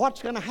matter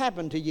what's going to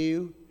happen to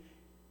you,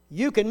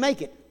 you can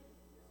make it.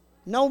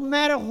 No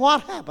matter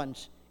what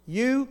happens,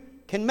 you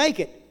can make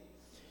it.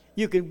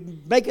 You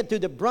can make it through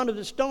the brunt of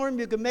the storm.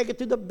 You can make it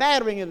through the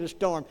battering of the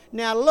storm.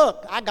 Now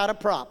look, I got a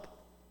prop.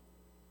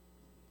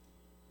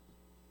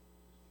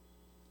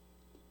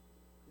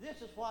 This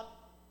is what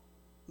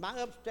my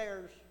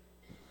upstairs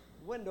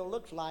window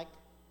looks like,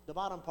 the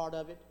bottom part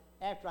of it,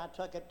 after I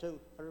took it to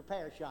a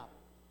repair shop.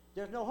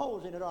 There's no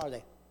holes in it, are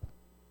there?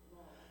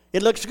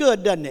 It looks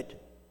good, doesn't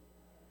it?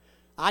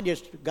 I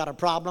just got a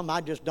problem. I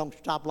just don't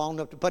stop long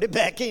enough to put it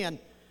back in.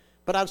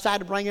 But I decided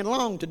to bring it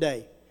along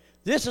today.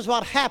 This is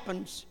what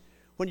happens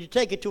when you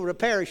take it to a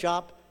repair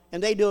shop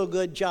and they do a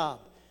good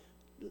job.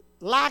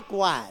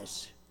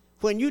 Likewise,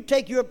 when you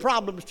take your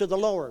problems to the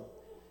Lord,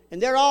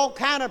 and they're all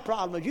kind of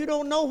problems, you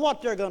don't know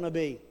what they're going to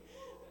be.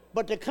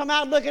 But to come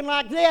out looking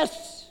like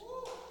this,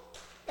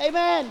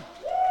 amen.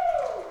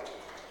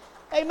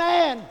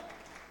 Amen.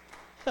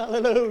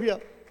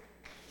 Hallelujah.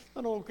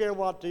 I don't care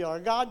what they are.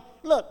 God,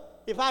 look,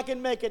 if I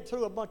can make it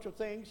through a bunch of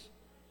things,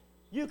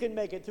 you can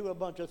make it through a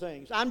bunch of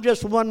things. I'm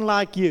just one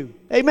like you.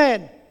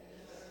 Amen.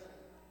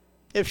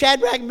 If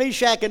Shadrach,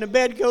 Meshach, and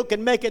Abednego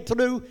can make it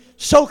through,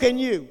 so can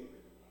you.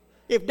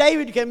 If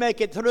David can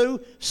make it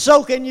through,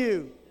 so can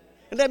you.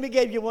 And let me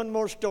give you one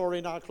more story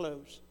and I'll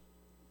close.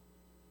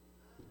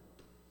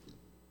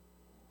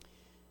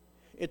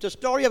 It's a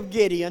story of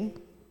Gideon,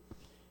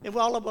 and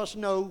all of us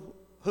know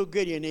who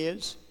Gideon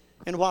is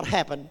and what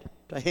happened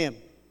to him.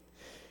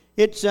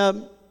 It's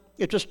a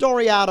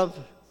story out of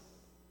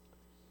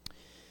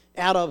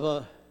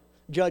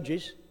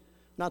Judges.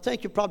 And I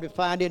think you'll probably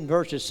find it in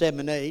verses 7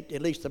 and 8,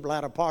 at least the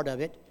latter part of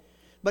it.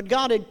 But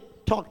God had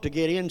talked to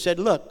Gideon and said,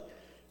 look,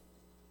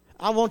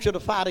 I want you to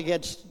fight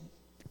against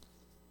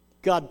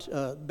God,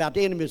 about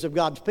the enemies of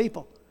God's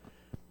people.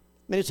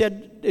 And he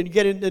said,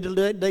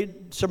 they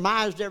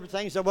surmised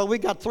everything. He said, well, we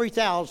got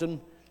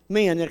 3,000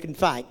 men that can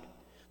fight.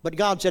 But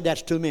God said,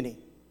 that's too many.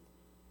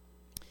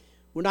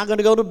 We're not going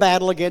to go to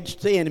battle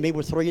against the enemy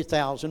with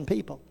 3,000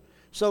 people.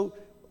 So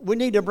we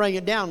need to bring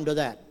it down to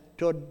that,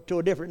 to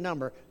a different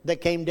number. They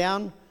came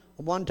down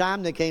one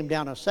time, they came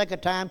down a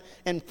second time,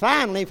 and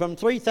finally from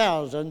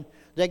 3,000,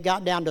 they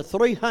got down to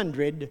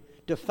 300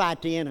 to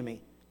fight the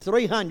enemy.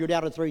 300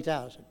 out of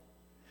 3,000.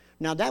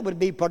 Now that would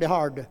be pretty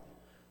hard.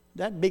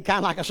 That'd be kind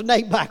of like a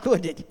snake bite,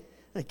 wouldn't it?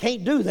 They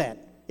can't do that.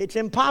 It's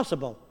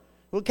impossible.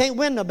 We can't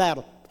win the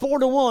battle.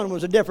 4-1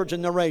 was the difference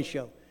in the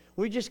ratio.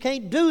 We just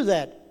can't do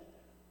that.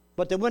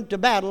 But they went to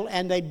battle,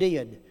 and they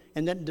did.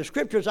 And then the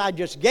scriptures I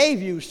just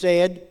gave you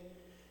said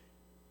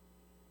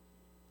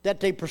that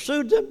they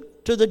pursued them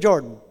to the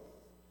Jordan.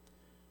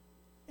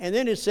 And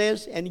then it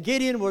says, and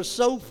Gideon was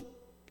so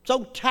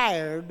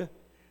tired,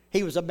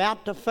 he was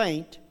about to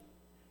faint.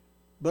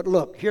 But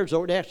look,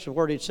 that's the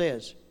word it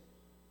says.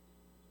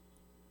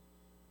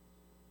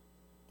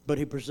 But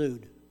he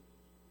pursued.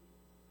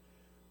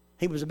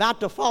 He was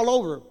about to fall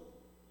over,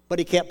 but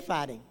he kept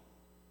fighting.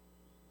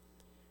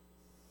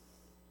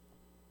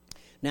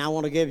 Now I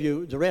want to give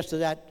you the rest of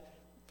that.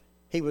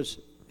 He was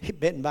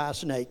bitten by a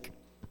snake.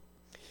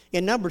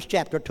 In Numbers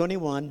chapter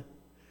 21,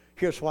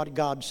 here's what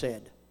God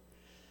said.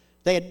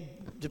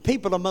 The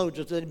people of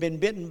Moses had been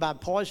bitten by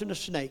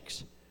poisonous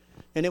snakes,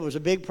 and it was a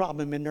big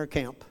problem in their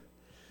camp.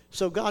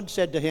 So God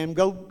said to him,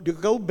 go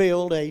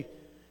build a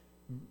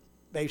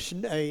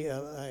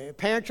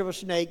parent of a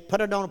snake, put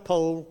it on a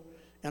pole,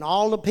 and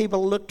all the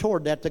people look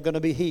toward that, they're going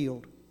to be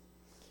healed.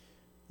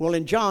 Well,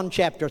 in John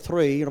chapter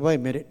 3, wait a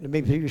minute,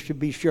 maybe you should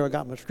be sure I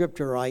got my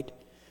scripture right.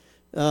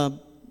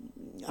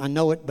 I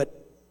know it,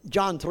 but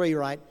John 3,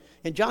 right?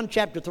 In John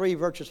chapter 3,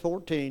 verses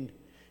 14,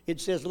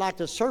 it says, like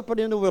the serpent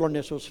in the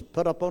wilderness was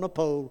put up on a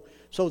pole,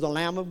 so the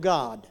Lamb of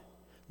God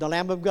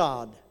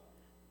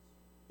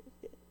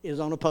is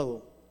on a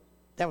pole.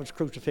 That was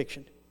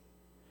crucifixion.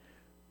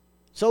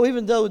 So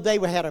even though they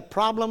had a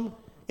problem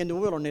in the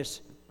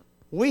wilderness,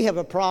 we have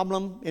a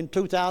problem in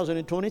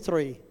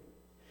 2023.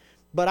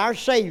 But our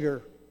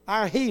Savior,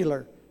 our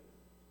healer,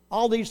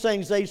 all these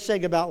things they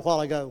sang about a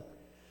while ago,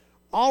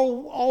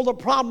 all the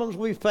problems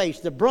we face,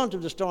 the brunt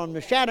of the storm,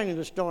 the shadowing of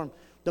the storm,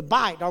 the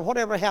bite, or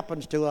whatever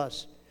happens to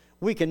us,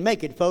 we can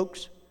make it,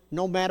 folks.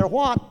 No matter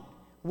what,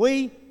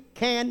 we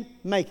can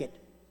make it.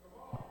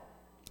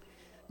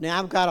 Now,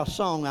 I've got a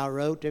song I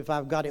wrote, if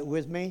I've got it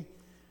with me.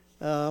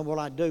 Well,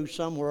 I do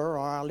somewhere, or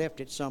I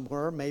left it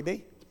somewhere,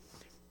 maybe.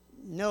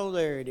 No,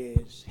 there it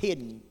is,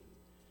 hidden.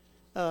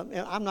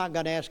 I'm not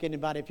going to ask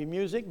anybody for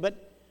music,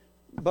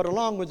 but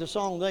along with the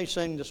song they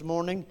sing this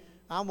morning,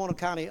 I want to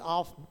kind of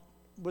off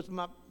with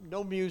my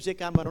no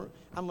music. I'm going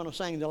to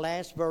sing the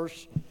last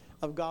verse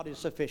of God is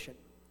Sufficient,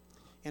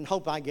 and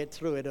hope I get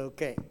through it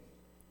okay.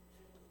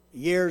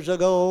 Years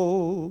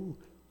ago,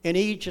 in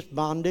Egypt's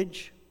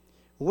bondage,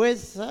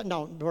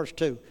 verse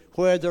 2,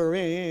 whether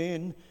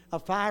in a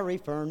fiery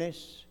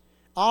furnace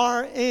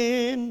or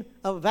in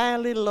a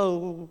valley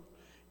low,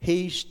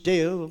 He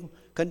still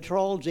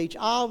controls each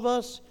of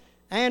us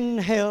and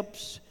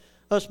helps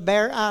us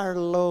bear our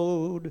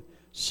load.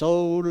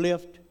 So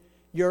lift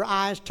your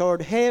eyes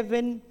toward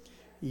heaven,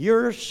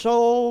 your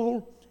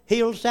soul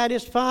He'll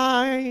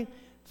satisfy,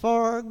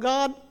 for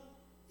God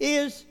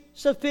is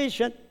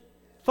sufficient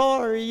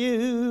for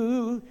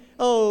you.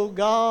 Oh,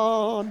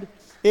 God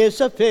is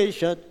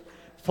sufficient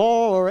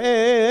for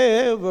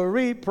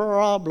every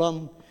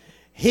problem.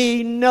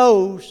 He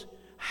knows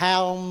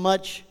how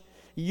much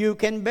you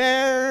can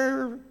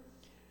bear.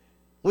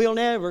 We'll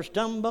never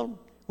stumble,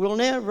 we'll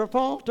never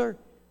falter.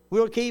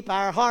 We'll keep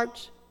our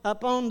hearts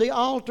up on the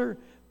altar,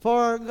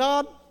 for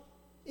God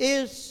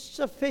is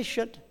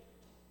sufficient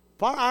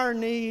for our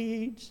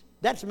needs.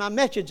 That's my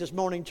message this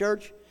morning,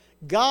 church.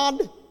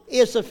 God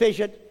is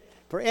sufficient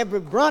for every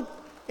brunt,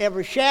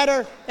 every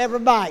shatter, every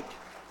bite.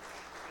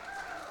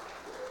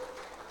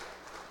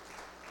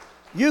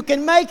 You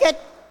can make it.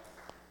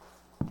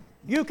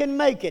 You can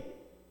make it.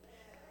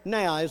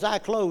 Now, as I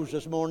close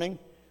this morning,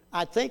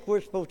 I think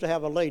we're supposed to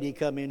have a lady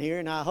come in here,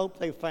 and I hope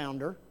they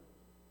found her.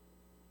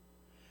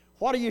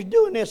 What are you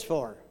doing this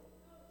for?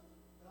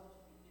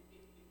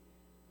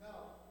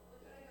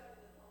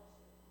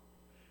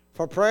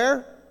 For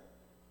prayer?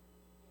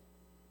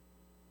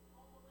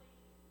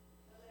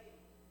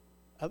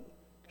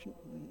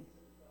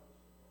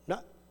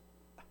 No.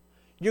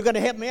 You're going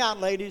to help me out,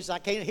 ladies. I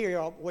can't hear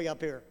you way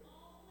up here.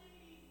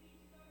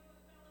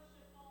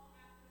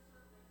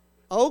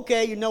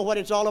 Okay, you know what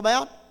it's all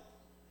about?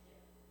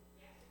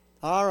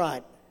 All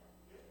right.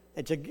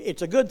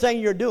 It's a good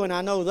thing you're doing,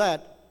 I know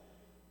that.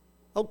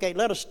 Okay,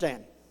 let us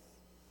stand.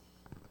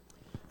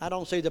 I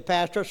don't see the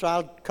pastor, so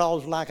I'll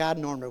close like I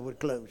normally would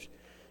close.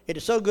 It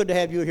is so good to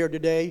have you here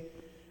today.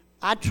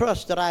 I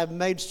trust that I have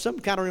made some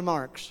kind of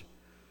remarks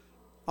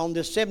on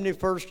this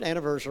 71st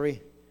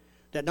anniversary,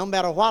 that no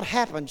matter what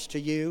happens to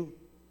you,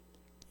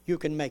 you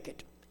can make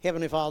it.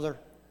 Heavenly Father,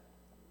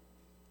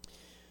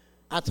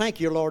 I thank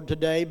you, Lord,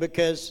 today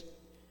because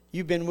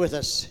you've been with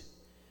us.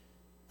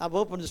 I've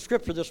opened the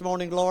scripture this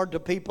morning, Lord, to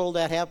people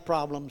that have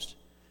problems.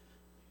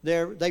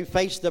 They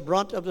face the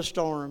brunt of the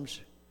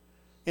storms,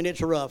 and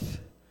it's rough.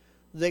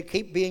 They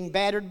keep being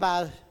battered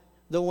by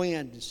the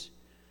winds,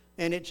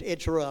 and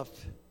it's rough.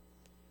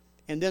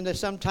 And then there's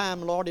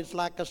sometime, Lord, it's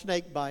like a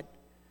snake bite.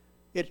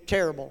 It's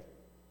terrible.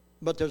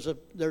 But there's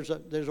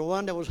a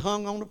one that was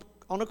hung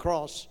on a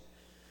cross,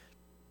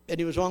 and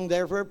he was hung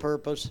there for a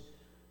purpose,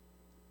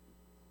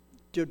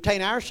 to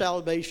obtain our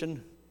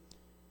salvation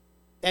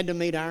and to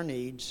meet our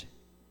needs.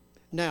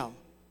 Now,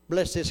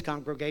 bless this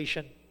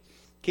congregation.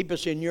 Keep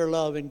us in your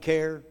love and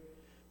care.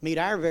 Meet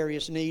our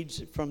various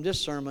needs from this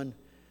sermon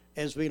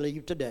as we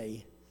leave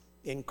today.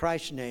 In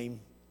Christ's name,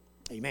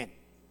 amen.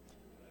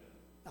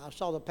 I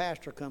saw the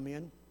pastor come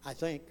in, I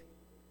think.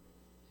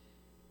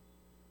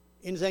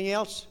 Anything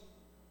else?